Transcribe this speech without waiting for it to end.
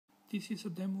This is a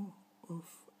demo of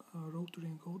a rotary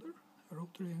encoder. A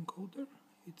rotary encoder,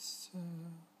 it's a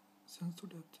sensor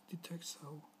that detects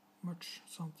how much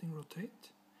something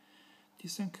rotates.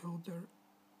 This encoder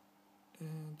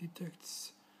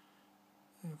detects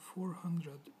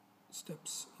 400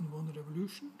 steps in one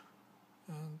revolution,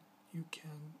 and you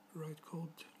can write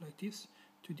code like this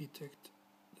to detect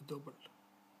the double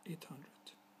 800.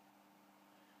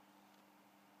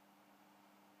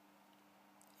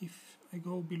 If I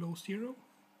go below 0,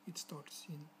 it starts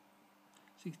in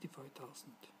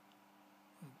 65,000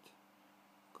 and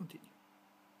continue.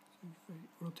 So if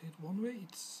I rotate one way,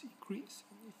 it's increase,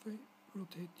 and if I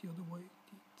rotate the other way,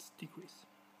 it's decrease.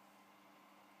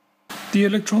 The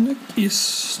electronic is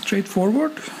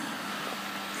straightforward.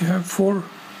 We have 4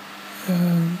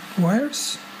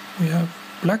 wires. We have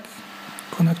black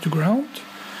connect to ground,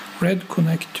 red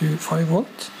connect to 5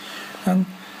 volt, and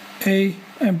A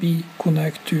and B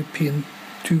connect to pin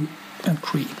 2 and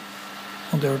 3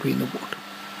 on the Arduino board.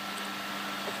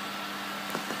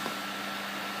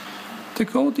 The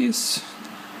code is,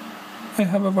 I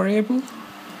have a variable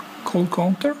called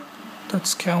counter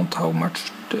that's count how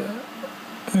much the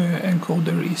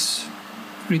encoder is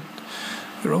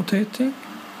rotating.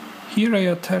 Here I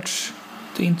attach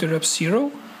the interrupt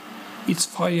 0. It's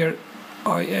fire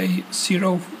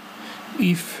IA0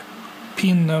 if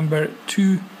pin number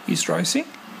 2 is rising,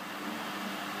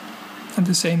 and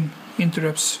the same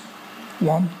interrupts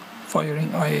 1 firing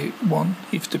IA1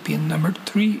 if the pin number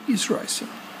 3 is rising.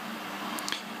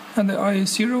 And the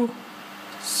IA0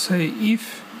 say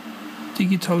if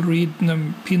digital read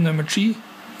pin number 3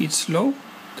 is low,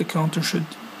 the counter should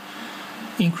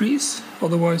increase,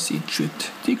 otherwise it should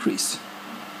decrease.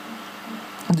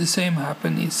 And the same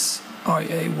happen is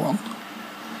IA1,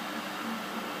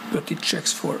 but it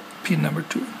checks for pin number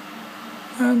 2.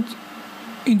 And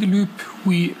in the loop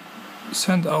we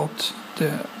send out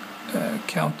the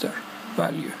counter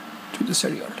value to the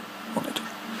serial monitor.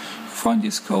 You find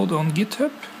this code on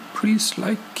GitHub. Please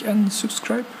like and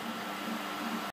subscribe.